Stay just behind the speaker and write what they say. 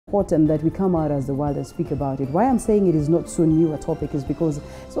important that we come out as the world and speak about it. Why I'm saying it is not so new a topic is because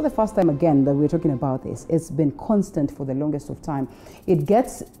it's not the first time again that we're talking about this. It's been constant for the longest of time. It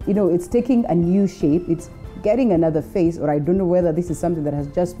gets, it's taking a new shape. It's getting another face, or I don't know whether this is something that has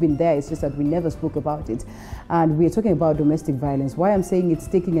just been there. It's just that we never spoke about it. And we're talking about domestic violence. Why I'm saying it's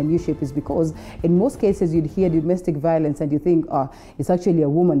taking a new shape is because in most cases you'd hear domestic violence and you think, it's actually a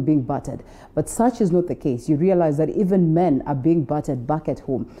woman being battered. But such is not the case. You realize that even men are being battered back at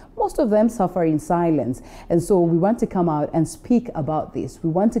home. Most of them suffer in silence. And so we want to come out and speak about this. We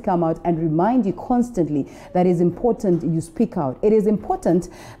want to come out and remind you constantly that it is important you speak out. It is important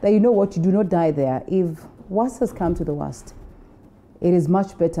that you know what, you do not die there. If worst has come to the worst, it is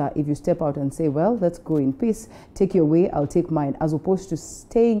much better if you step out and say, well, let's go in peace, take your way, I'll take mine, as opposed to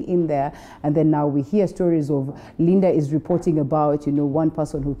staying in there. And then now we hear stories of Linda is reporting about, one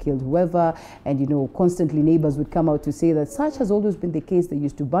person who killed whoever, and, constantly neighbors would come out to say that such has always been the case. They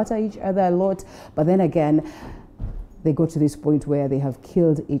used to batter each other a lot, but then again, they got to this point where they have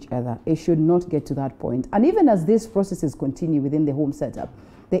killed each other. It should not get to that point. And even as these processes continue within the home setup,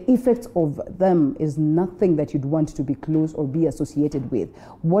 the effects of them is nothing that you'd want to be close or be associated with.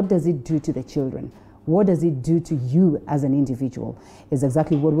 What does it do to the children? What does it do to you as an individual? Is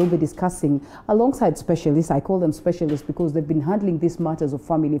exactly what we'll be discussing alongside specialists. I call them specialists because they've been handling these matters of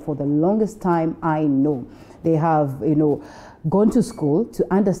family for the longest time I know. They have, gone to school to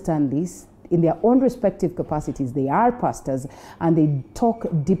understand this. In their own respective capacities, they are pastors, and they talk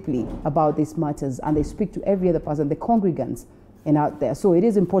deeply about these matters, and they speak to every other person, the congregants, and out there. So it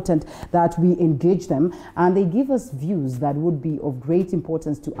is important that we engage them, and they give us views that would be of great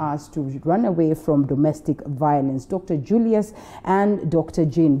importance to us to run away from domestic violence. Dr. Julius and Dr.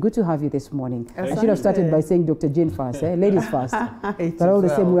 Jane, good to have you this morning. I should have started by saying Dr. Jane first, ladies first. But all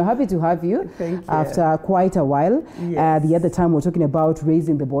the same, we're happy to have you. Thank you. After quite a while. Yes. The other time we're talking about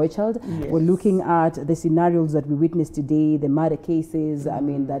raising the boy child. Yes. We're looking at the scenarios that we witnessed today, the murder cases,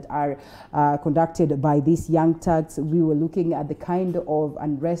 that are conducted by these young thugs. We were looking at the kind of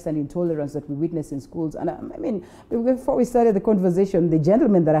unrest and intolerance that we witness in schools. And before we started the conversation, the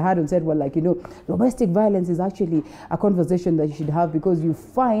gentleman that I had on said, well, domestic violence is actually a conversation that you should have, because you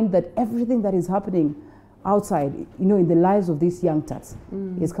find that everything that is happening outside, in the lives of these young thugs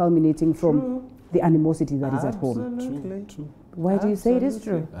is culminating from the animosity that is at home. True. Why do you say it is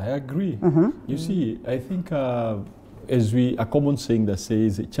true? I agree. You see, I think as a common saying that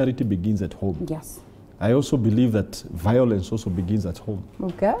says charity begins at home. Yes. I also believe that violence also begins at home.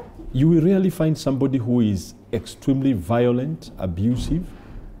 Okay. You will rarely find somebody who is extremely violent, abusive,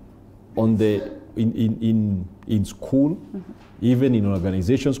 in school, even in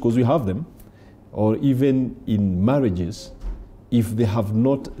organizations, because we have them, or even in marriages, if they have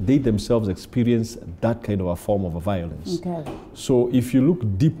not, they themselves experience that kind of a form of a violence. Okay. So if you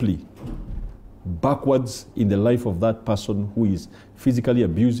look deeply backwards in the life of that person who is physically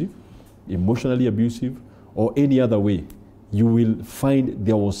abusive, emotionally abusive, or any other way, you will find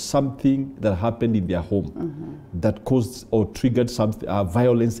there was something that happened in their home that caused or triggered something,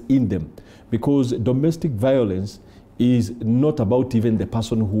 violence in them. Because domestic violence is not about even the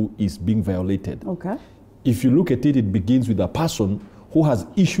person who is being violated. Okay. If you look at it, it begins with a person who has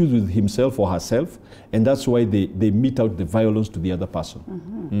issues with himself or herself, and that's why they mete out the violence to the other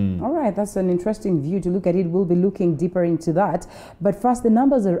person. All right, that's an interesting view to look at it. We'll be looking deeper into that. But first, the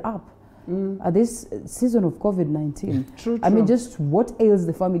numbers are up. This season of COVID-19. True. I mean, just what ails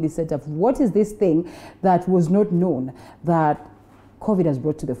the family setup? What is this thing that was not known that COVID has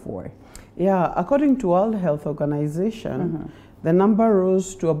brought to the fore? Yeah, according to World Health Organization, the number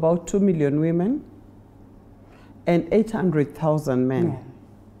rose to about 2 million women and 800,000 men.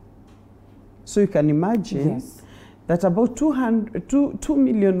 So you can imagine that about 2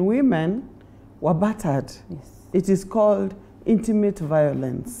 million women were battered. It is called intimate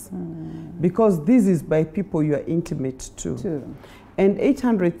violence, because this is by people you are intimate to. And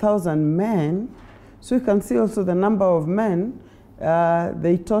 800,000 men, so you can see also the number of men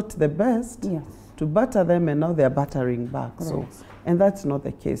they taught the best to batter them, and now they are battering back. So, and that's not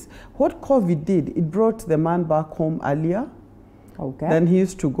the case. What COVID did, it brought the man back home earlier than he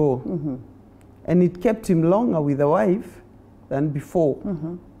used to go. And it kept him longer with the wife than before.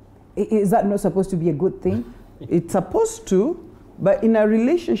 Is that not supposed to be a good thing? It's supposed to, but in a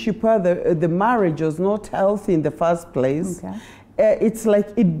relationship where the marriage was not healthy in the first place, it's like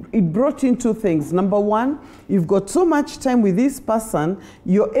it brought in two things. Number one, you've got so much time with this person,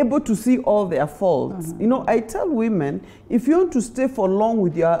 you're able to see all their faults. You know, I tell women, if you want to stay for long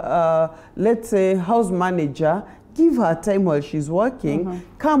with your, let's say, house manager, Give her time while she's working.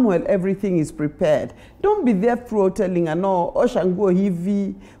 Come while everything is prepared. Don't be there throughout telling her, no, oshango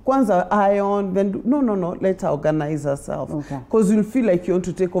hivi, kwanza iron, then do. No. Let her organize herself. Because you'll feel like you want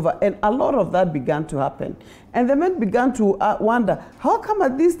to take over. And a lot of that began to happen. And the men began to wonder, how come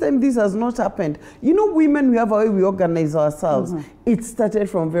at this time this has not happened? You know, women, we have a way we organize ourselves. It started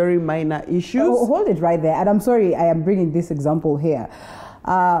from very minor issues. Hold it right there. And I'm sorry, I am bringing this example here.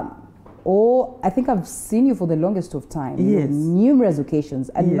 I think I've seen you for the longest of time, numerous occasions,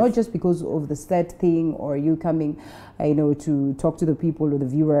 and not just because of the set thing or you coming, to talk to the people or the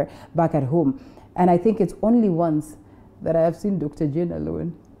viewer back at home. And I think it's only once that I have seen Dr. Jane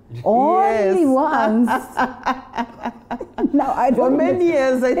alone. Only once. Now, I don't for many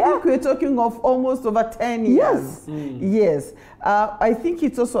years, I think we're talking of almost over 10 years. Yes. I think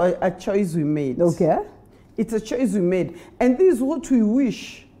it's also a choice we made. Okay. It's a choice we made. And this is what we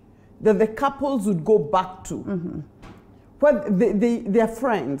wish that the couples would go back to. Where they're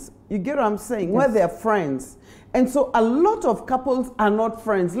friends. You get what I'm saying? Where they're friends. And so a lot of couples are not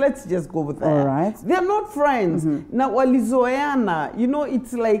friends. Let's just go with that. All right. They're not friends. Now, walizoeana,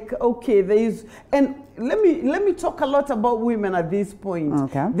 it's like, okay, there is, and let me talk a lot about women at this point.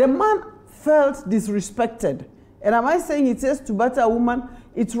 Okay. The man felt disrespected. And am I saying it says to batter a woman,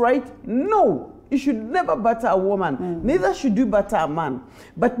 it's right? No. You should never batter a woman. Neither should you batter a man.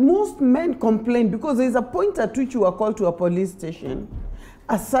 But most men complain because there's a point at which you are called to a police station,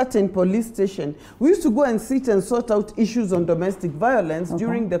 a certain police station. We used to go and sit and sort out issues on domestic violence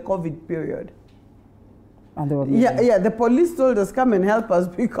during the COVID period. And the police told us, come and help us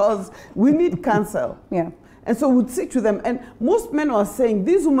because we need counsel. And so we'd sit with them. And most men were saying,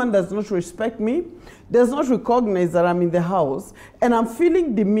 this woman does not respect me, does not recognize that I'm in the house, and I'm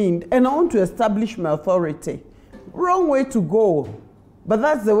feeling demeaned, and I want to establish my authority. Wrong way to go. But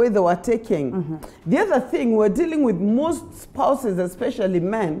that's the way they were taking. The other thing, we're dealing with most spouses, especially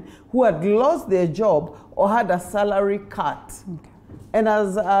men, who had lost their job or had a salary cut. And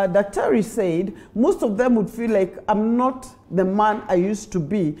as Dr. said, most of them would feel like I'm not the man I used to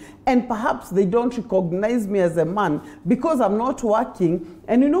be. And perhaps they don't recognize me as a man because I'm not working.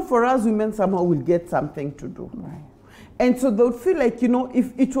 And for us women, somehow we'll get something to do. And so they would feel like,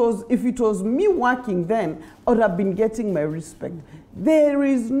 if it was me working then, I would have been getting my respect. There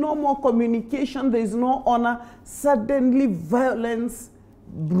is no more communication, there is no honor. Suddenly violence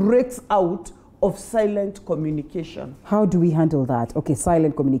breaks out of silent communication. How do we handle that? Okay,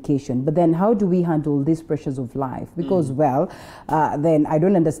 silent communication. But then how do we handle these pressures of life? Because, then I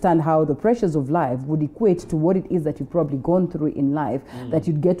don't understand how the pressures of life would equate to what it is that you've probably gone through in life, that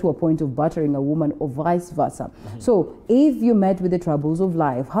you'd get to a point of battering a woman or vice versa. So if you met with the troubles of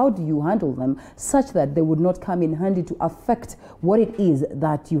life, how do you handle them such that they would not come in handy to affect what it is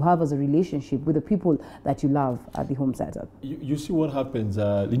that you have as a relationship with the people that you love at the home setup? You see what happens,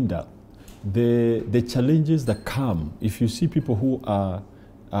 Linda? The challenges that come if you see people who are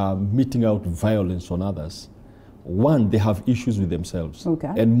meting out violence on others. One, they have issues with themselves,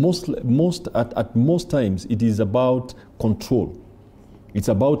 and at most times it is about control. It's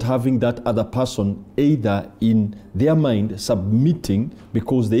about having that other person either in their mind submitting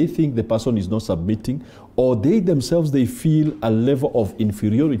because they think the person is not submitting, or they themselves they feel a level of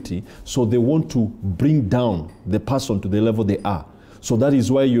inferiority, so they want to bring down the person to the level they are. So that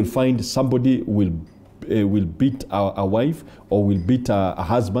is why you'll find somebody will beat a wife or will beat a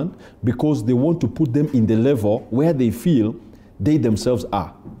husband because they want to put them in the level where they feel they themselves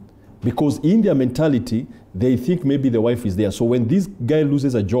are. Because in their mentality, they think maybe the wife is there. So when this guy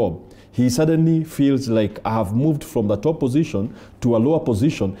loses a job, he suddenly feels like I have moved from the top position to a lower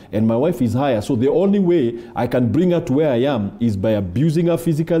position and my wife is higher. So the only way I can bring her to where I am is by abusing her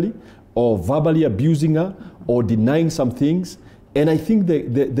physically or verbally abusing her or denying some things. And I think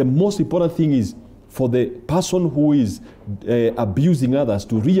the most important thing is for the person who is abusing others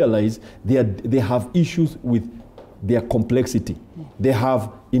to realize they have issues with their complexity. They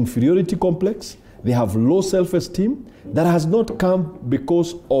have inferiority complex, they have low self-esteem that has not come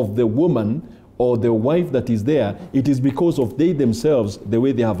because of the woman or the wife that is there. It is because of they themselves, the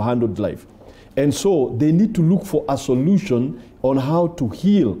way they have handled life. And so they need to look for a solution on how to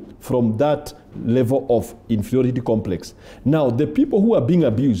heal from that level of inferiority complex. Now, the people who are being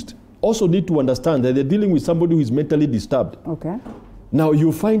abused also need to understand that they're dealing with somebody who is mentally disturbed. Now,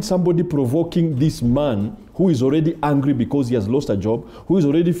 you find somebody provoking this man who is already angry because he has lost a job, who is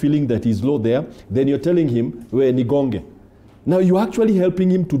already feeling that he's low there, then you're telling him, we're nigonge. Now, you're actually helping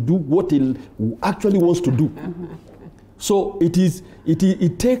him to do what he actually wants to do. So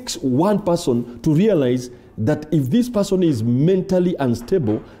it takes one person to realize that if this person is mentally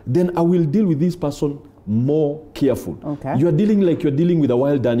unstable, then I will deal with this person more careful. Okay. You are dealing like you're dealing with a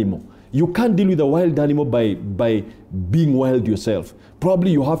wild animal. You can't deal with a wild animal by being wild yourself.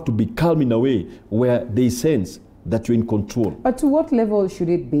 Probably you have to be calm in a way where they sense that you're in control. But to what level should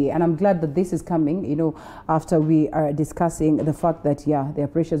it be? And I'm glad that this is coming, you know, after we are discussing the fact that, yeah, there are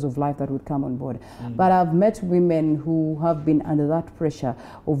pressures of life that would come on board. But I've met women who have been under that pressure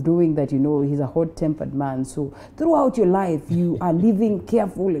of doing that, you know, he's a hot-tempered man. So throughout your life, you are living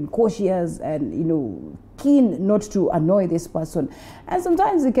careful and cautious and, you know, keen not to annoy this person. And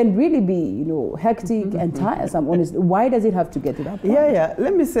sometimes it can really be, you know, hectic and tiresome, honestly. Why does it have to get to that point? Yeah.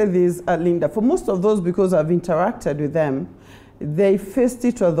 Let me say this, Linda. For most of those, because I've interacted with them, they faced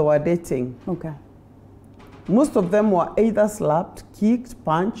it while they were dating. Okay. Most of them were either slapped, kicked,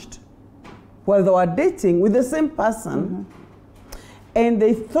 punched, while they were dating with the same person. And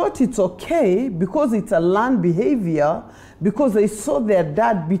they thought it's okay because it's a learned behavior, because they saw their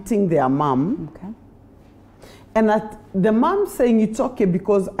dad beating their mom. Okay. And the mom saying it's okay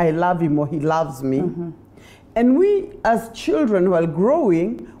because I love him or he loves me. And we as children while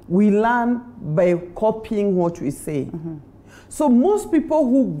growing, we learn by copying what we say. So most people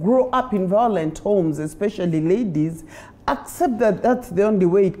who grow up in violent homes, especially ladies, accept that that's the only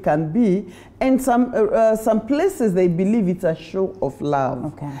way it can be. And some places they believe it's a show of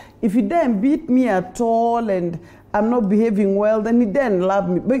love. Okay. If you didn't beat me at all and I'm not behaving well, then he didn't love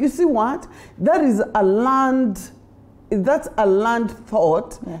me. But you see what? That is a learned, that's a learned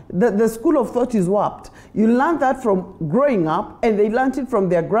thought. Yeah. The school of thought is warped. You learn that from growing up, and they learned it from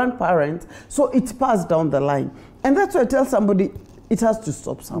their grandparents, so it's passed down the line. And that's why I tell somebody, it has to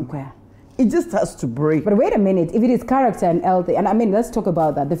stop somewhere. Okay. It just has to break. But wait a minute, if it is character and health, and I mean, let's talk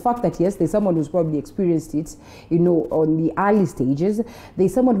about that. The fact that, yes, there's someone who's probably experienced it, you know, on the early stages.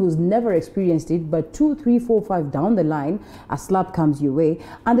 There's someone who's never experienced it, but 2, 3, 4, 5 down the line, a slap comes your way.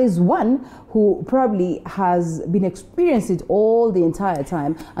 And there's one who probably has been experienced it all the entire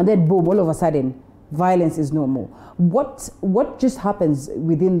time, and then boom, all of a sudden, violence is no more. What just happens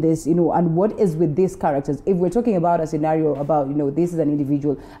within this, you know, and what is with these characters? If we're talking about a scenario about, you know, this is an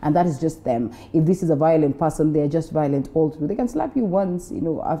individual and that is just them. If this is a violent person, they're just violent all through. They can slap you once, you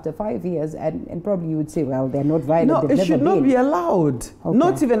know, after 5 years, and probably you would say, well, they're not violent. No, it should not be allowed. Okay.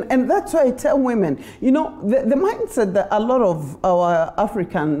 Not even, and that's why I tell women, you know, the mindset that a lot of our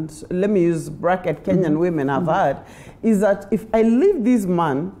Africans, let me use bracket Kenyan women have had, is that if I leave this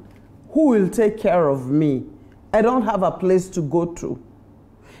man, who will take care of me? I don't have a place to go to.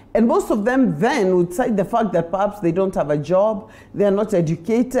 And most of them then would cite the fact that perhaps they don't have a job, they are not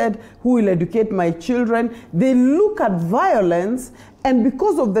educated, who will educate my children? They look at violence, and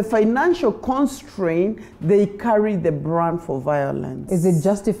because of the financial constraint, they carry the brand for violence. Is it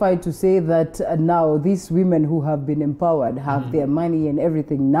justified to say that now these women who have been empowered, have their money and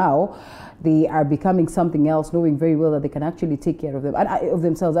everything now, they are becoming something else, knowing very well that they can actually take care of them and of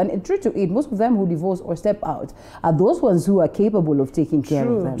themselves? And true to it, most of them who divorce or step out are those ones who are capable of taking care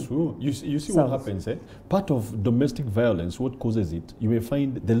of them. True. You see what happens, eh? Part of domestic violence, what causes it, you may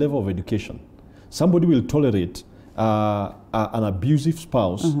find the level of education. Somebody will tolerate an abusive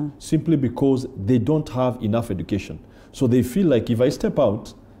spouse simply because they don't have enough education. So they feel like if I step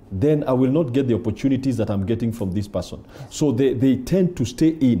out, then I will not get the opportunities that I'm getting from this person. Yes. So they tend to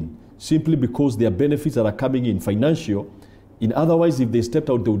stay in simply because there are benefits that are coming in financial. Otherwise, if they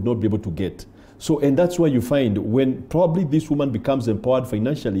stepped out, they would not be able to get. So, and that's why you find when probably this woman becomes empowered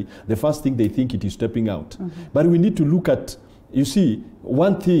financially, the first thing they think it is stepping out. But we need to look at, you see,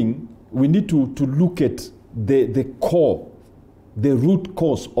 one thing, we need to look at the core, the root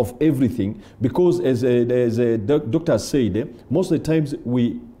cause of everything, because as a doctor said, most of the times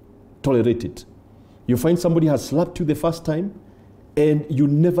we tolerate it. You find somebody has slapped you the first time, and you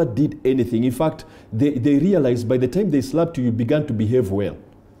never did anything. In fact, they realized by the time they slapped you, you began to behave well.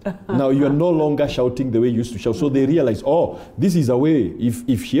 Now you are no longer shouting the way you used to shout. So they realize, oh, this is a way.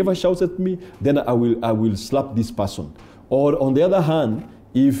 If she ever shouts at me, then I will slap this person. Or on the other hand,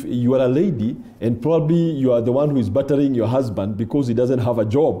 if you are a lady and probably you are the one who is battering your husband because he doesn't have a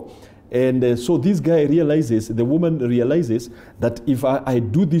job, and so this guy realizes, the woman realizes that if I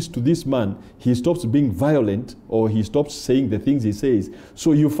do this to this man, he stops being violent or he stops saying the things he says.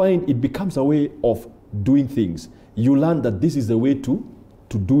 So you find it becomes a way of doing things. You learn that this is the way to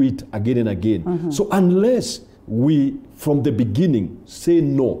do it again and again. So unless we, from the beginning, say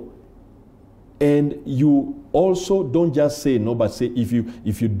no, and you also don't just say no, but say if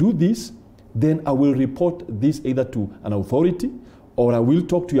you do this, then I will report this either to an authority, or I will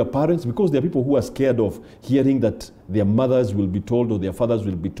talk to your parents, because there are people who are scared of hearing that their mothers will be told or their fathers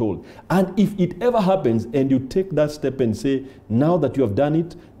will be told. And if it ever happens and you take that step and say, now that you have done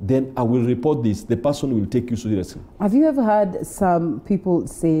it, then I will report this, the person will take you seriously. Have you ever heard some people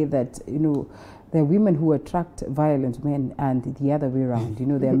say that, you know, there are women who attract violent men and the other way around? You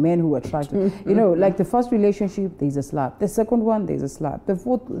know, there are men who attract, you know, like the first relationship, there's a slap. The second one, there's a slap. The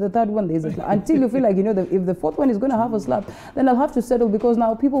third one, there's a slap. Until you feel like, you know, if the fourth one is going to have a slap, then I'll have to settle, because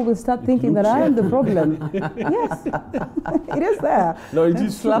now people will start thinking that I am the problem. Yes, it is there. No, it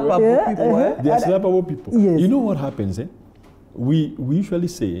is slappable people. They are slappable people. Yes. You know what happens? We usually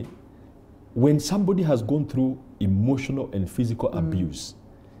say, when somebody has gone through emotional and physical abuse,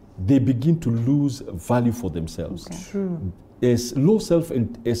 they begin to lose value for themselves. Okay. True. As low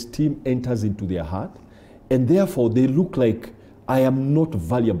self-esteem enters into their heart, and therefore they look like, I am not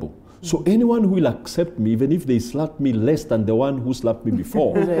valuable. So anyone who will accept me, even if they slap me less than the one who slapped me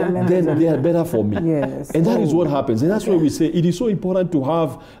before, then they are better for me. Yes. And that is what happens. And that's why we say it is so important to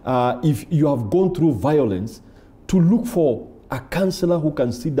have, if you have gone through violence, to look for a counselor who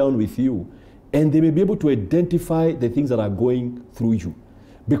can sit down with you, and they may be able to identify the things that are going through you.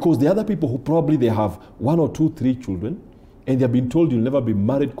 Because the other people who probably they have 1 or 2, 3 children, and they've been told you'll never be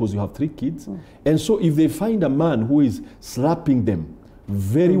married because you have 3 kids. And so if they find a man who is slapping them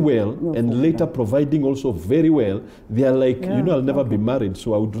very well and later providing also very well, they are like, you know, I'll never be married,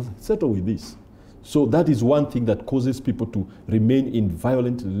 so I would settle with this. So that is one thing that causes people to remain in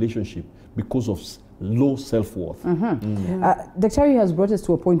violent relationship, because of low self-worth. Dr. has brought us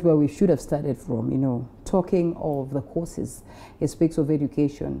to a point where we should have started from, you know, talking of the causes. He speaks of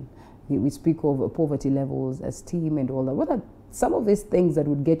education. We speak of poverty levels, esteem and all that. What are some of these things that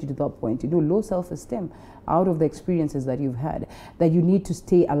would get you to that point? You know, low self-esteem out of the experiences that you've had, that you need to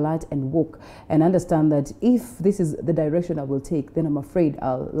stay alert and woke and understand that if this is the direction I will take, then I'm afraid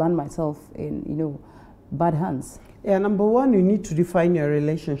I'll land myself in, you know, bad hands. Yeah, number one, you need to define your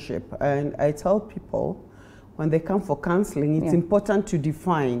relationship. And I tell people when they come for counseling, it's important to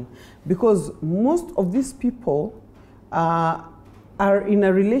define, because most of these people are in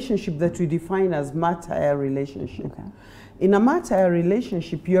a relationship that we define as martyr relationship. Okay. In a martyr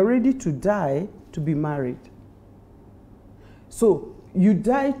relationship, you're ready to die to be married. So you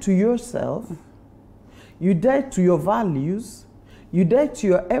die to yourself, you die to your values, you die to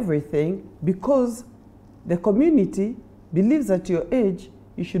your everything, because the community believes at your age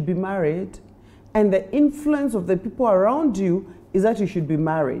you should be married, and the influence of the people around you is that you should be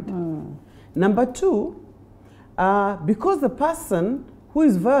married. Number two, because the person who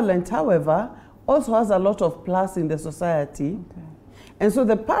is violent, however, also has a lot of plus in the society. Okay. And so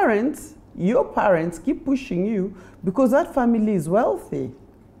the parents, your parents, keep pushing you because that family is wealthy,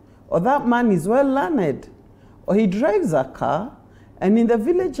 or that man is well learned, or he drives a car, and in the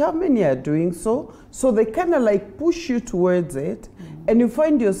village, how many are doing so? So they kind of like push you towards it, and you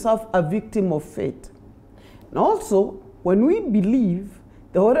find yourself a victim of fate. And also, when we believe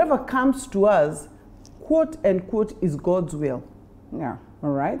that whatever comes to us, quote unquote, is God's will. Yeah,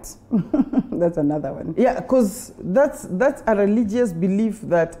 all right. That's another one. Yeah, because that's a religious belief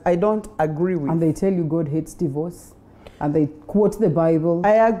that I don't agree with. And they tell you God hates divorce, and they quote the Bible.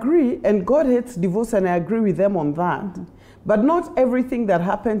 I agree, and God hates divorce, and I agree with them on that. But not everything that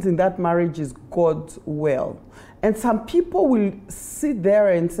happens in that marriage is God's will. And some people will sit there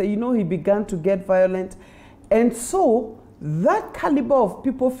and say, you know, he began to get violent. And so that caliber of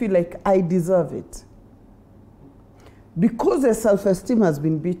people feel like I deserve it, because their self-esteem has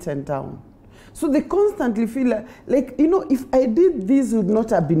been beaten down. So they constantly feel like, you know, if I did this, it would not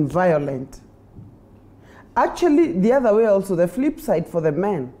have been violent. Actually, the other way also, the flip side for the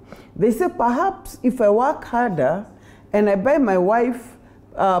men. They say, perhaps if I work harder and I buy my wife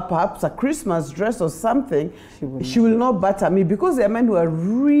perhaps a Christmas dress or something, she will not batter me, because there are men who are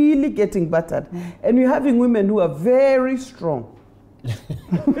really getting battered. And you're having women who are very strong.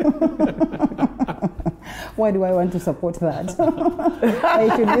 Why do I want to support that?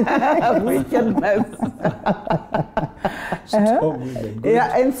 Wickedness.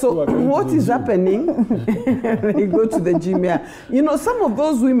 Yeah, and so what is happening? They go to the gym. Yeah, you know, some of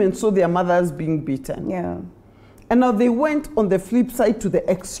those women saw their mothers being beaten. Yeah, and now they went on the flip side to the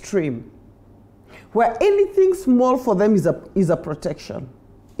extreme, where anything small for them is a protection.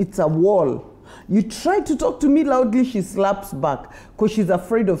 It's a wall. You try to talk to me loudly, she slaps back because she's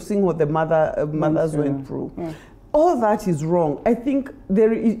afraid of seeing what the mothers went through. Yeah. All that is wrong. I think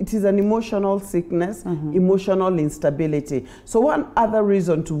it is an emotional sickness, emotional instability. So one other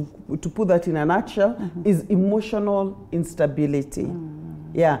reason to put that in a nutshell is emotional instability.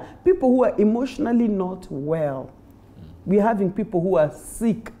 Yeah, people who are emotionally not well. we're having people who are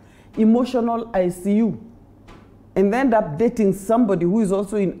sick, emotional ICU, and they end up dating somebody who is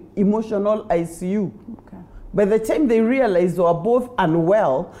also in emotional ICU. Okay. By the time they realize they are both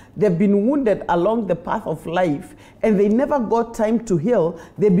unwell, they've been wounded along the path of life, and they never got time to heal,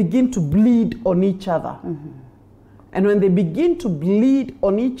 they begin to bleed on each other. And when they begin to bleed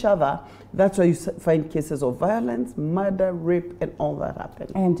on each other, that's why you find cases of violence, murder, rape, and all that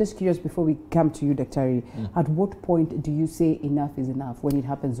happen. I am just curious, before we come to you, Dr. At what point do you say enough is enough? When it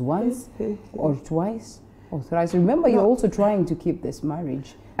happens once or twice or thrice? Remember, you're also trying to keep this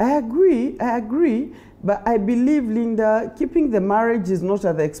marriage. I agree, but I believe, Linda, keeping the marriage is not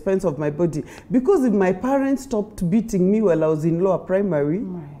at the expense of my body. Because if my parents stopped beating me while I was in lower primary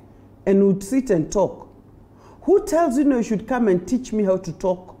and would sit and talk, who tells you, you should come and teach me how to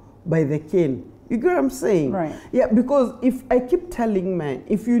talk by the cane? You get what I'm saying? Right. Yeah, because if I keep telling men,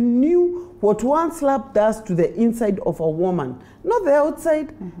 if you knew what one slap does to the inside of a woman, not the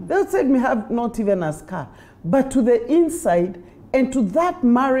outside, the outside may have not even a scar, but to the inside, and to that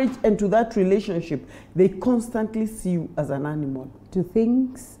marriage and to that relationship, they constantly see you as an animal. Do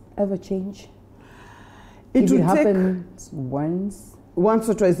things ever change? It If will it happens once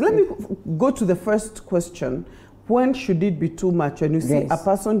or twice. Let me go to the first question. When should it be too much? When you see a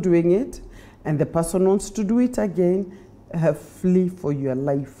person doing it and the person wants to do it again, flee for your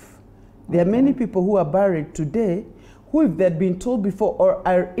life. There are many people who are married today who, if they'd been told before, or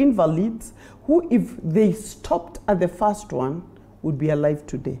are invalids, who, if they stopped at the first one, would be alive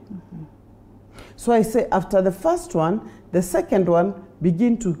today. So I say, after the first one, the second one,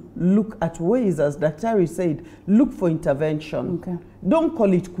 begin to look at ways, as Dr. said, look for intervention. Okay. Don't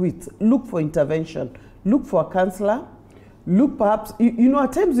call it quits. Look for intervention. Look for a counselor. Look, perhaps,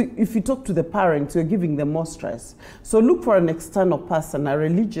 at times if you talk to the parents, you're giving them more stress. So look for an external person, a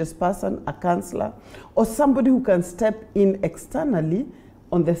religious person, a counselor, or somebody who can step in externally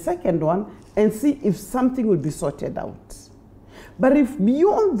on the second one and see if something will be sorted out. But if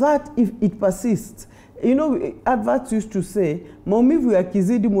beyond that, if it persists, adverts used to say, maumivu ya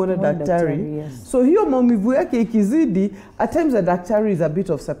kizidi muone daktari. Yes. So hiyo maumivu yake ikizidi, at times the daktari is a bit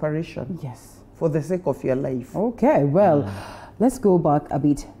of separation. Yes. For the sake of your life. Okay, well, let's go back a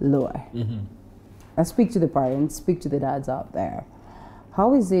bit lower. I speak to the parents, speak to the dads out there.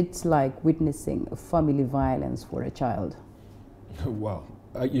 How is it like witnessing family violence for a child? Wow.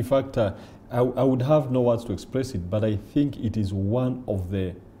 In fact, I would have no words to express it, but I think it is one of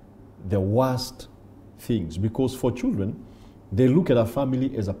the worst things, because for children, they look at a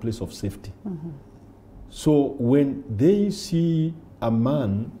family as a place of safety. So when they see a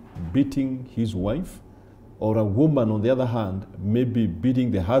man beating his wife, or a woman, on the other hand, maybe beating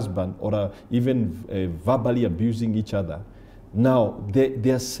the husband, or even verbally abusing each other, now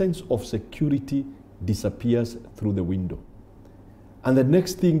their sense of security disappears through the window. And the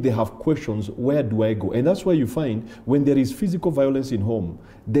next thing, they have questions, where do I go? And that's why you find when there is physical violence in home,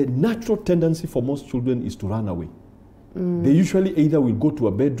 the natural tendency for most children is to run away. They usually either will go to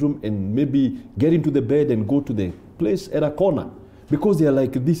a bedroom and maybe get into the bed and go to the place at a corner, because they are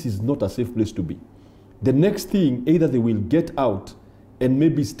like, this is not a safe place to be. The next thing, either they will get out and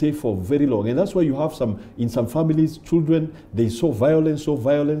maybe stay for very long. And that's why you have in some families, children, they saw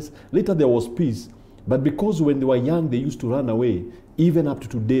violence. Later there was peace. But because when they were young, they used to run away, even up to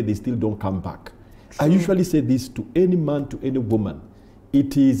today, they still don't come back. True. I usually say this to any man, to any woman.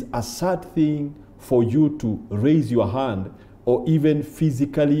 It is a sad thing for you to raise your hand or even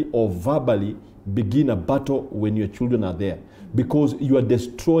physically or verbally begin a battle when your children are there, because you are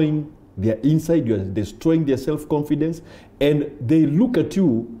destroying their inside, you are destroying their self-confidence, and they look at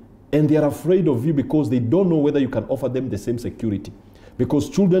you and they are afraid of you because they don't know whether you can offer them the same security. Because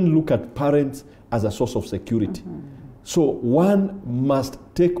children look at parents as a source of security. So one must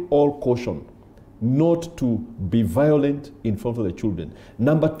take all caution not to be violent in front of the children.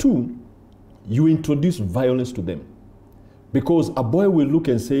 Number two, you introduce violence to them. Because a boy will look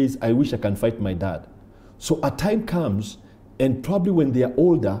and says, I wish I can fight my dad. So a time comes, and probably when they are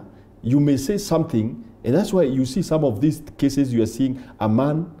older, you may say something, and that's why you see some of these cases you are seeing, a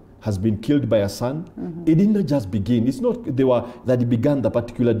man has been killed by a son. It didn't just begin. It's not that it began the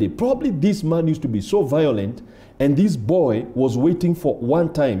particular day. Probably this man used to be so violent, and this boy was waiting for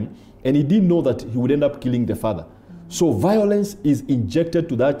one time, and he didn't know that he would end up killing the father. So violence is injected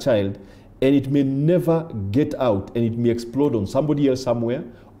to that child, and it may never get out, and it may explode on somebody else somewhere,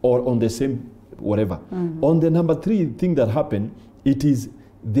 or on the same whatever. On the number three thing that happened,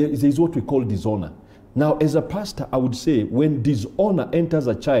 there is what we call dishonor. Now, as a pastor, I would say when dishonor enters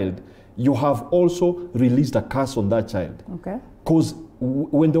a child, you have also released a curse on that child. Okay. Because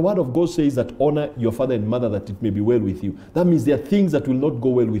when the word of God says that honor your father and mother that it may be well with you, that means there are things that will not go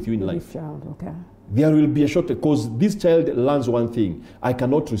well with you in life. Child, okay. There will be a short, because this child learns one thing: I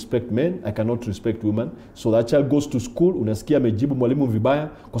cannot respect men, I cannot respect women. So that child goes to school, unasikia amejibu mwalimu vibaya,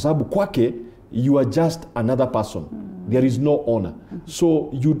 kwa sababu kwake you are just another person. There is no honor.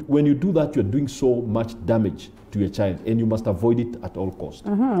 So when you do that, you are doing so much damage to your child, and you must avoid it at all costs.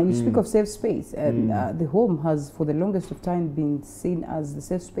 You speak of safe space, and the home has for the longest of time been seen as the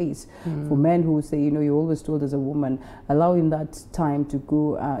safe space for men who say, you know, you're always told as a woman, allow him that time to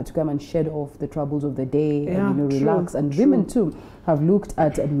go to come and shed off the troubles of the day, and, you know, relax. And women too have looked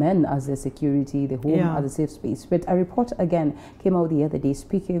at men as their security, the home as a safe space. But a report again came out the other day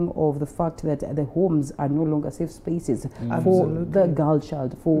speaking of the fact that the homes are no longer safe spaces for the girl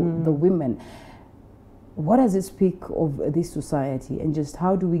child, for the women. What does it speak of this society, and just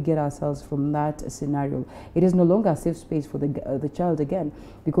how do we get ourselves from that scenario? It is no longer a safe space for the child again,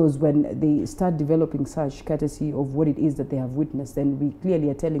 because when they start developing such courtesy of what it is that they have witnessed, then we clearly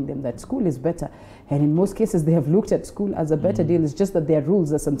are telling them that school is better. And in most cases, they have looked at school as a better deal. It's just that there are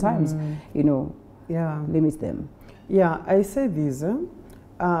rules that sometimes, you know, limit them. Yeah, I say this,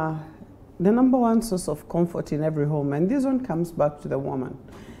 the number one source of comfort in every home, and this one comes back to the woman.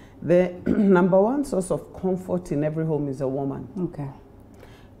 The number one source of comfort in every home is a woman. Okay.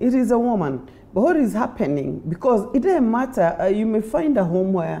 It is a woman. But what is happening? Because it doesn't matter, you may find a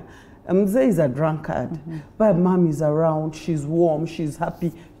home where Mzee is a drunkard, but mom is around, she's warm, she's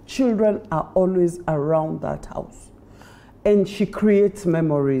happy. Children are always around that house. And she creates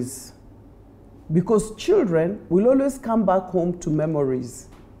memories. Because children will always come back home to memories.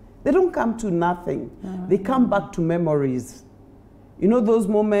 They don't come to nothing. They come back to memories. You know those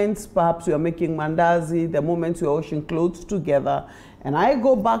moments, perhaps we are making mandazi, the moments we are washing clothes together, and I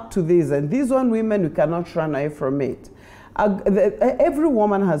go back to this, and these one women, we cannot run away from it. Every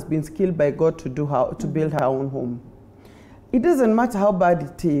woman has been skilled by God to build her own home. It doesn't matter how bad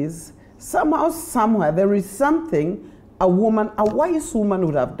it is, somehow, somewhere, there is something a wise woman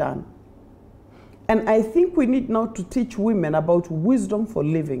would have done. And I think we need now to teach women about wisdom for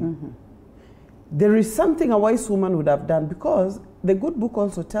living. There is something a wise woman would have done, because the good book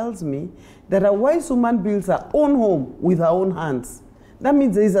also tells me that a wise woman builds her own home with her own hands. That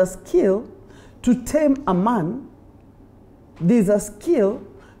means there is a skill to tame a man. There is a skill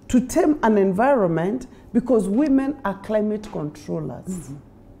to tame an environment, because women are climate controllers.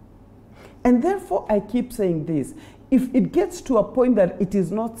 And therefore, I keep saying this. If it gets to a point that it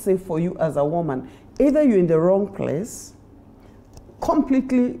is not safe for you as a woman, either you're in the wrong place,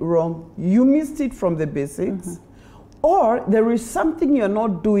 completely wrong, you missed it from the basics, or there is something you're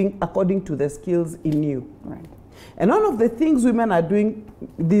not doing according to the skills in you. Right. And one of the things women are doing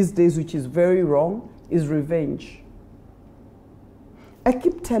these days, which is very wrong, is revenge. I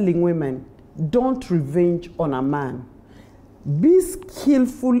keep telling women, don't revenge on a man. Be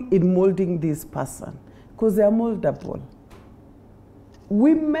skillful in molding this person, because they are moldable.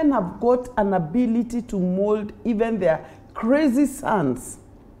 Women have got an ability to mold even their crazy sons,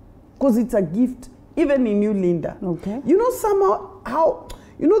 because it's a gift, even in you, Linda. Okay. You know somehow how,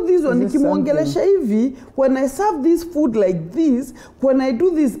 you know this one, nikimwongelesha hivi, when I serve this food like this, when I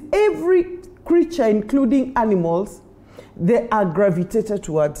do this, every creature, including animals, they are gravitated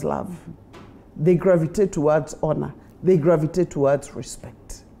towards love. They gravitate towards honor. They gravitate towards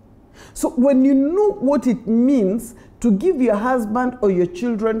respect. So when you know what it means to give your husband or your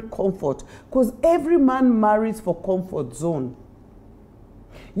children comfort, because every man marries for comfort zone.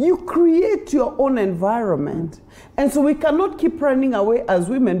 You create your own environment. And so we cannot keep running away as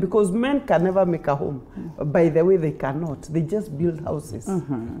women, because men can never make a home. By the way, they cannot. They just build houses.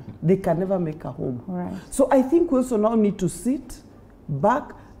 They can never make a home. Right. So I think we also now need to sit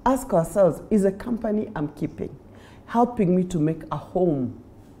back, ask ourselves, is a company I'm keeping helping me to make a home?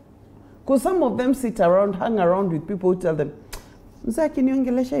 Because some of them sit around, hang around with people who tell them, and that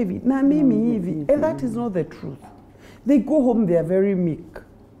is not the truth. They go home, they are very meek.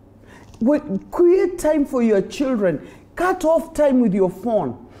 Create time for your children. Cut off time with your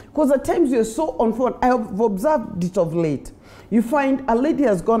phone. Because at times you're so on phone. I have observed it of late. You find a lady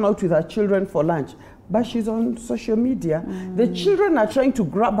has gone out with her children for lunch, but she's on social media. The children are trying to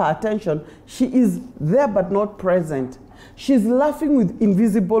grab her attention. She is there but not present. She's laughing with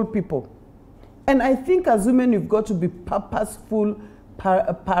invisible people. And I think as women, you've got to be purposeful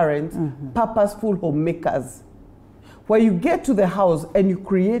parents, purposeful homemakers, where you get to the house and you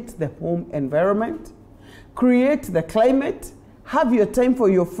create the home environment, create the climate, have your time for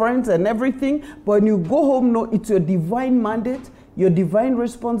your friends and everything, but when you go home, no, it's your divine mandate. your divine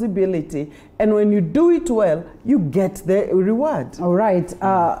responsibility, and when you do it well, you get the reward. All right,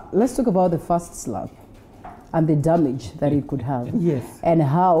 let's talk about the first slap and the damage that it could have. Yes. And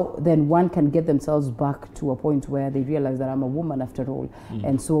how then one can get themselves back to a point where they realize that I'm a woman after all.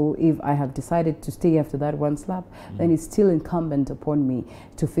 And so if I have decided to stay after that one slap, then it's still incumbent upon me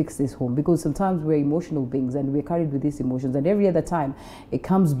to fix this home. Because sometimes we're emotional beings and we're carried with these emotions. And every other time it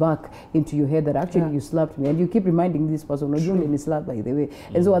comes back into your head that actually you slapped me. And you keep reminding this person, no, you only slapped by the way.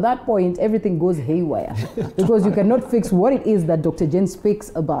 And so at that point, everything goes haywire. Because you cannot fix what it is that Dr. Jen speaks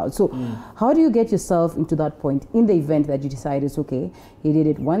about. So how do you get yourself into that point in the event that you decide it's okay, he did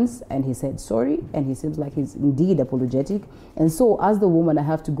it once and he said sorry and he seems like he's indeed apologetic, and so as the woman I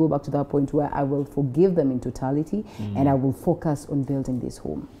have to go back to that point where I will forgive them in totality and I will focus on building this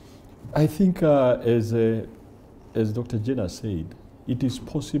home? I think as Dr. Jenna said, it is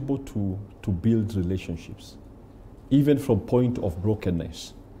possible to build relationships even from point of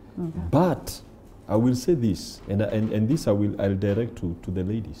brokenness. But I will say this, and this I'll direct to the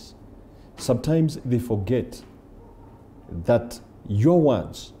ladies. Sometimes they forget that your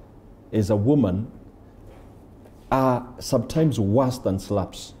words as a woman are sometimes worse than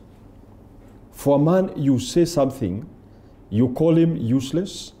slaps. For a man, you say something, you call him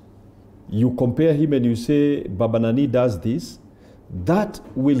useless, you compare him and you say, Baba Nani does this, that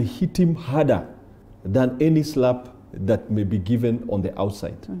will hit him harder than any slap that may be given on the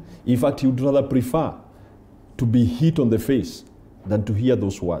outside. In fact, you'd rather prefer to be hit on the face than to hear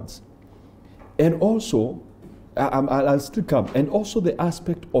those words. And also, I'll still come, and also the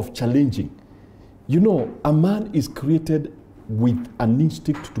aspect of challenging. You know, a man is created with an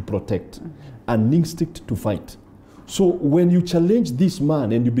instinct to protect, an instinct to fight. So when you challenge this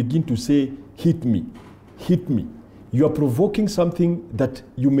man and you begin to say, hit me, you are provoking something that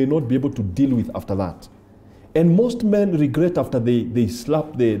you may not be able to deal with after that. And most men regret after they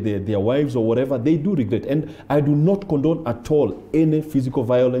slap their wives or whatever, they do regret. And I do not condone at all any physical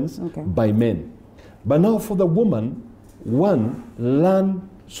violence by men. But now for the woman, one, learn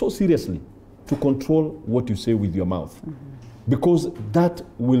so seriously to control what you say with your mouth. Because that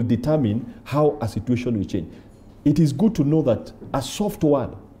will determine how a situation will change. It is good to know that a soft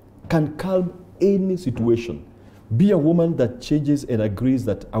word can calm any situation. Be a woman that changes and agrees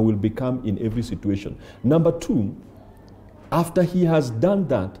that I will become in every situation. Number two, after he has done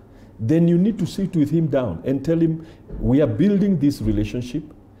that, then you need to sit with him down and tell him, we are building this relationship,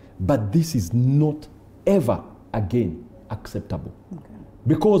 but this is not ever again acceptable.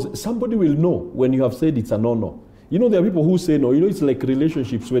 Because somebody will know when you have said it's a no-no. You know, there are people who say no. You know, it's like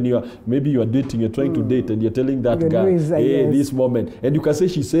relationships when you are, maybe you are dating, you're trying to date, and you're telling that guy, hey, this moment. And you can say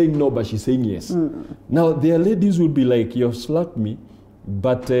she's saying no, but she's saying yes. Now, there are ladies who will be like, you've slapped me,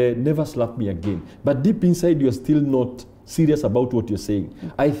 but never slap me again. But deep inside, you're still not serious about what you're saying.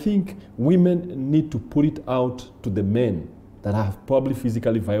 I think women need to put it out to the men that are probably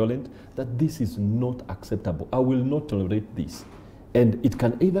physically violent, that this is not acceptable. I will not tolerate this. And it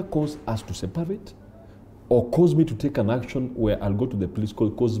can either cause us to separate, or cause me to take an action where I'll go to the police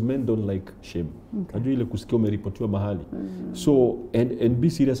because men don't like shame. So, and be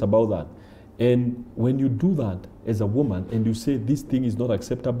serious about that. And when you do that as a woman and you say this thing is not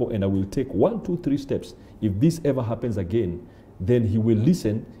acceptable and I will take 1, 2, 3 steps, if this ever happens again, then he will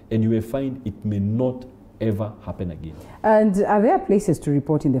listen and you will find it may not ever happen again. And are there places to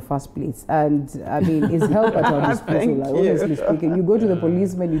report in the first place? And I mean, is help at our disposal? Like, honestly speaking, you go to the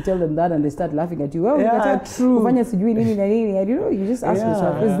policeman, you tell them that, and they start laughing at you. Oh, true. And you know, you just ask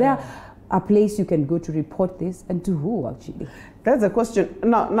yourself, is there a place you can go to report this, and to who actually? That's a question.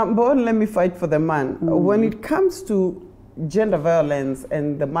 Now, number one, let me fight for the man. When it comes to gender violence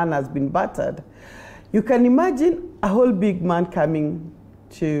and the man has been battered, you can imagine a whole big man coming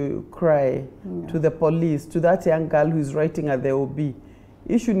to cry to the police, to that young girl who is writing at the OB.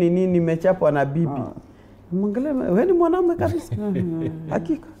 Issue ni nini nimechapwa na bibi.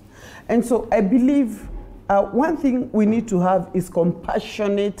 And so I believe one thing we need to have is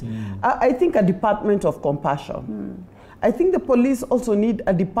compassionate, I think a department of compassion. I think the police also need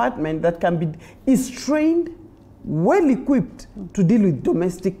a department that is trained, well equipped to deal with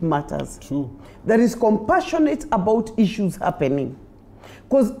domestic matters. True. That is compassionate about issues happening.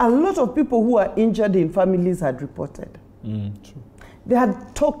 Because a lot of people who are injured in families had reported. True. They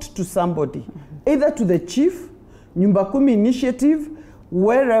had talked to somebody, either to the chief, Nyumba Kumi initiative,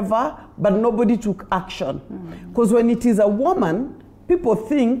 wherever, but nobody took action. Because when it is a woman, people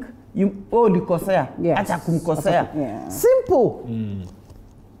think, likosea, acha kumkosea. Simple.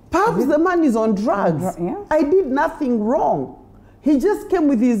 Perhaps the man is on drugs. I did nothing wrong. He just came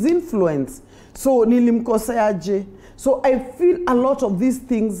with his influence. So nilimkosea je. So I feel a lot of these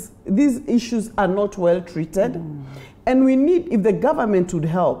things, these issues are not well treated. And we need, if the government would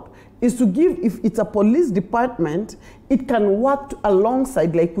help, is to give, if it's a police department, it can work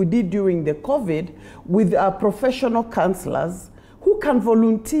alongside, like we did during the COVID, with professional counselors who can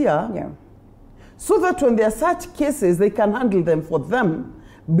volunteer, so that when there are such cases, they can handle them for them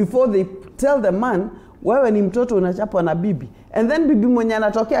before they tell the man, wewe ni mtoto unachapwa na bibi. And then bibi mwenye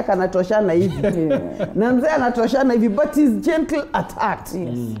anatokea kanatoshana hivi. Na mzee anatoshana hivi, but he's gentle at heart.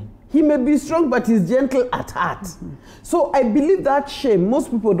 He may be strong, but he's gentle at heart. So I believe that shame, most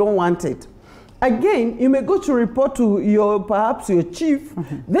people don't want it. Again, you may go to report to perhaps your chief,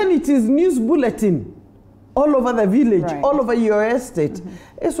 then it is news bulletin all over the village, all over your estate.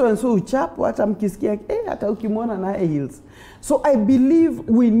 So and so uchapu hata mkisikia hata ukimwona na heels. So I believe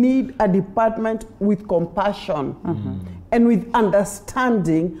we need a department with compassion and with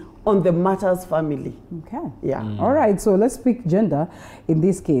understanding on the matters family. Okay. Yeah. All right. So let's speak gender in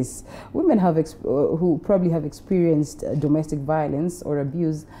this case. Women have who probably have experienced domestic violence or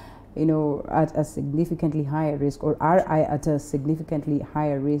abuse, you know, at a significantly higher risk, or are at a significantly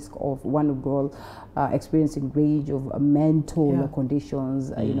higher risk of one girl experiencing range of mental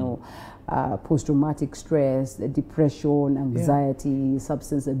conditions, you know, post-traumatic stress, depression, anxiety,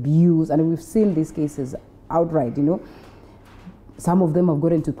 substance abuse, and we've seen these cases outright, you know. Some of them have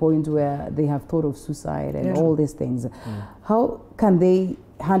gotten to a point where they have thought of suicide and all these things. How can they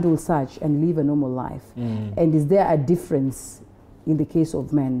handle such and live a normal life? And is there a difference in the case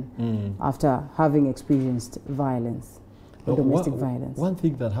of men after having experienced violence, or domestic violence? One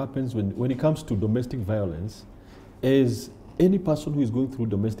thing that happens when it comes to domestic violence is any person who is going through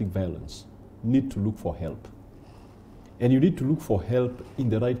domestic violence need to look for help. And you need to look for help in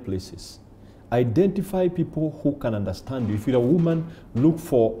the right places. Identify people who can understand you. If you're a woman, look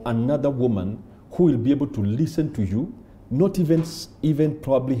for another woman who will be able to listen to you, not even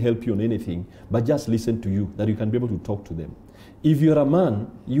probably help you on anything, but just listen to you, that you can be able to talk to them. If you're a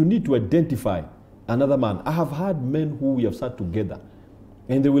man, you need to identify another man. I have had men who we have sat together,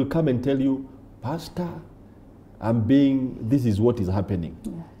 and they will come and tell you, Pastor, this is what is happening.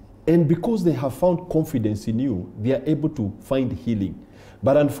 And because they have found confidence in you, they are able to find healing.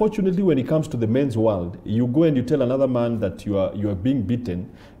 But unfortunately, when it comes to the men's world, you go and you tell another man that you are being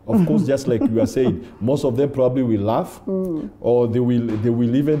beaten. Of course, just like you are saying, most of them probably will laugh, or they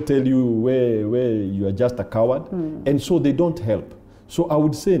will even tell you where you are just a coward, and so they don't help. So I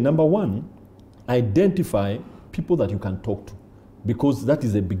would say, number one, identify people that you can talk to, because that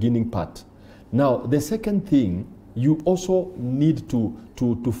is the beginning part. Now, the second thing, you also need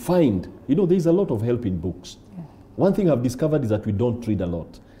to find, you know, there is a lot of help in books. One thing I've discovered is that we don't read a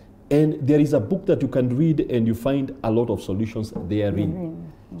lot. And there is a book that you can read and you find a lot of solutions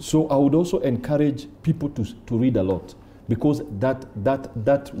therein. So I would also encourage people to read a lot, because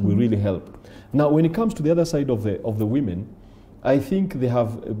that will really help. Now, when it comes to the other side of the women, I think they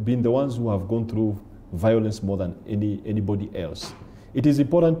have been the ones who have gone through violence more than anybody else. It is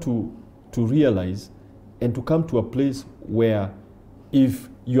important to realize and to come to a place where if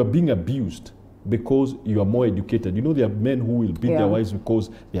you are being abused because you are more educated, you know, there are men who will beat their wives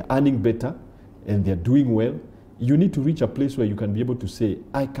because they are earning better and they are doing well. You need to reach a place where you can be able to say,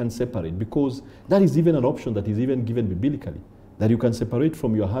 I can separate, because that is even an option that is even given biblically, that you can separate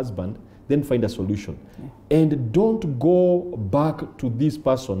from your husband, then find a solution. And don't go back to this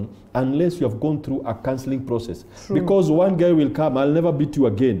person unless you have gone through a counseling process. Because one guy will come, I'll never beat you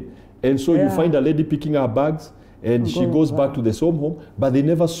again. And so you find a lady picking her bags, and she goes back to the same home, but they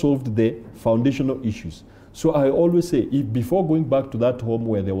never solved the foundational issues. So I always say, if before going back to that home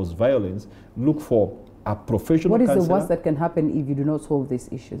where there was violence, look for a professional counselor. What is the worst that can happen if you do not solve these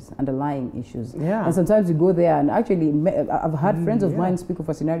issues, underlying issues? And sometimes you go there, and actually, I've had friends of mine speak of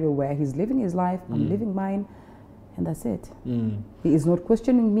a scenario where he's living his life, I'm living mine, and that's it. He is not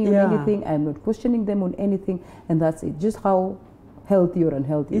questioning me on anything, I'm not questioning them on anything, and that's it. Just how healthy or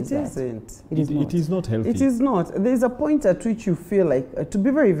unhealthy is that? It isn't. It is not healthy. It is not. There's a point at which you feel like, to be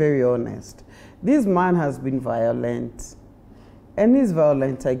very, very honest, this man has been violent, and he's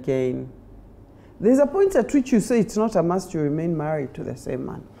violent again. There's a point at which you say it's not a must to remain married to the same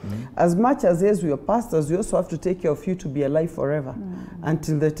man. As much as yes, we are pastors, we also have to take care of you to be alive forever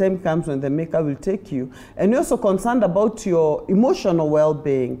until the time comes when the Maker will take you. And you're also concerned about your emotional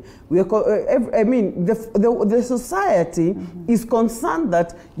well-being. I mean, the society is concerned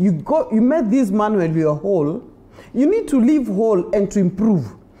that you met this man when you are whole. You need to live whole and to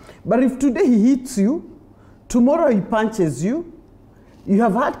improve. But if today he hits you, tomorrow he punches you, you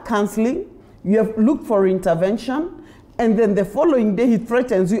have had counseling, you have looked for intervention, and then the following day he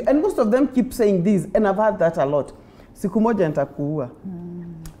threatens you. And most of them keep saying this, and I've heard that a lot. siku moja nitakuua.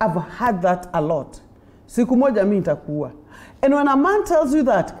 I've had that a lot. Siku moja mimi nitakuua. And when a man tells you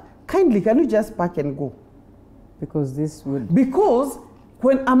that, kindly, can you just pack and go? Because this would... Because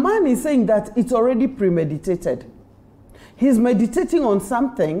when a man is saying that, it's already premeditated. He's meditating on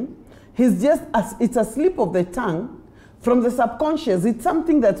something. It's a slip of the tongue from the subconscious. It's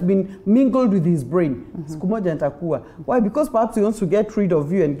something that's been mingled with his brain. Siku moja nitakuua. Why? Because perhaps he wants to get rid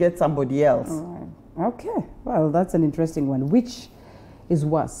of you and get somebody else. Okay, well, that's an interesting one. Which is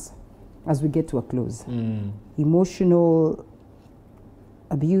worse as we get to a close? Emotional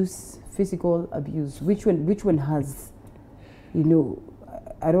abuse, physical abuse. Which one has, you know,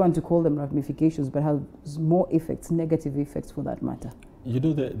 I don't want to call them ramifications, but has more effects, negative effects for that matter? You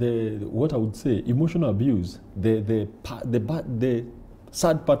know, what I would say, emotional abuse, the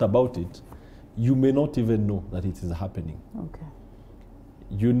sad part about it, you may not even know that it is happening. Okay.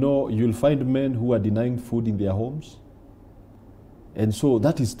 You know, you'll find men who are denying food in their homes. And so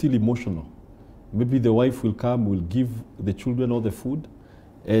that is still emotional. Maybe the wife will come, will give the children all the food,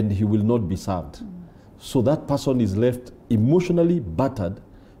 and he will not be served. So that person is left emotionally battered,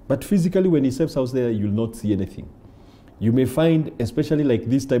 but physically when he steps out there, you'll not see anything. You may find, especially like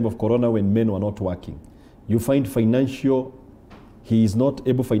this time of corona when men are not working, you find he is not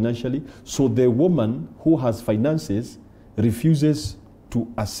able financially, so the woman who has finances refuses to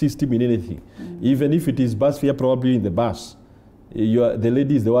assist him in anything. Even if it is bus fare, probably in the bus, the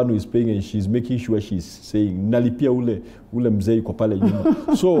lady is the one who is paying, and she's making sure she's saying, nalipia ule mzee yuko pale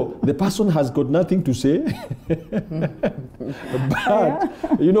nyuma. So the person has got nothing to say,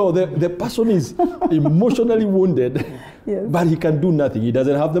 but you know, the person is emotionally wounded, yes, but he can do nothing. He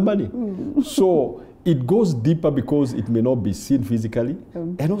doesn't have the money. So it goes deeper because it may not be seen physically.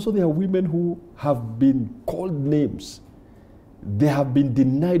 And also there are women who have been called names. They have been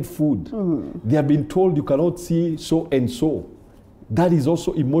denied food. They have been told you cannot see so and so. That is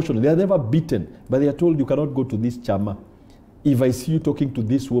also emotional. They are never beaten, but they are told you cannot go to this chama. If I see you talking to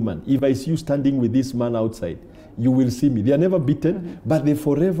this woman, if I see you standing with this man outside, you will see me. They are never beaten, but they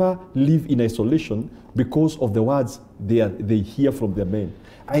forever live in isolation because of the words they hear from their men.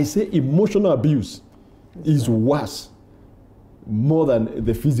 I say emotional abuse is worse more than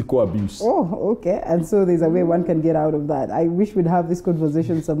the physical abuse. Oh, okay. And so there's a way one can get out of that. I wish we'd have this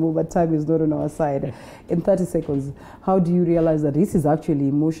conversation some more, but time is not on our side. In 30 seconds, how do you realize that this is actually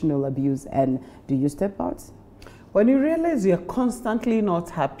emotional abuse, and do you step out? When you realize you're constantly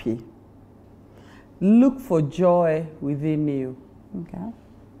not happy, look for joy within you. Okay.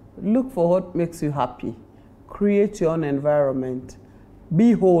 Look for what makes you happy. Create your own environment.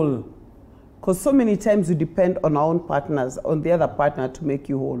 Be whole. Because so many times you depend on our own partners, on the other partner to make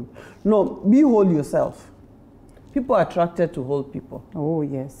you whole. No, be whole yourself. People are attracted to whole people. Oh,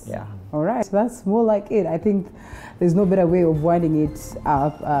 yes. Yeah. All right. So that's more like it. I think there's no better way of winding it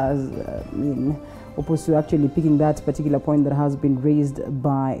up as opposed to actually picking that particular point that has been raised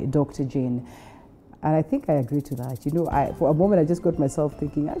by Dr. Jane. And I think I agree to that. You know, for a moment I just got myself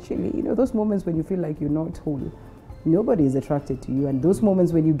thinking, actually, you know, those moments when you feel like you're not whole, nobody is attracted to you, and those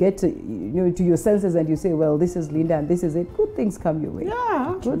moments when you get to, to your senses and you say, well, this is Linda and this is it, good things come your way.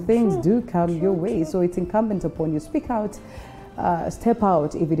 Yeah, good things do come your way. So it's incumbent upon you. Speak out, step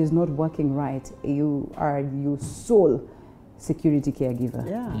out if it is not working right. You are your sole security caregiver.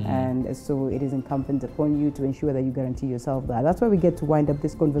 Yeah. And so it is incumbent upon you to ensure that you guarantee yourself that. That's why we get to wind up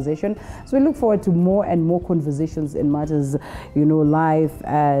this conversation. So we look forward to more and more conversations in matters, life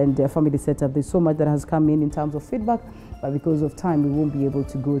and family setup. There's so much that has come in terms of feedback, but because of time, we won't be able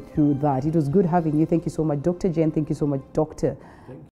to go through that. It was good having you. Thank you so much, Dr. Jane. Thank you so much, Doctor.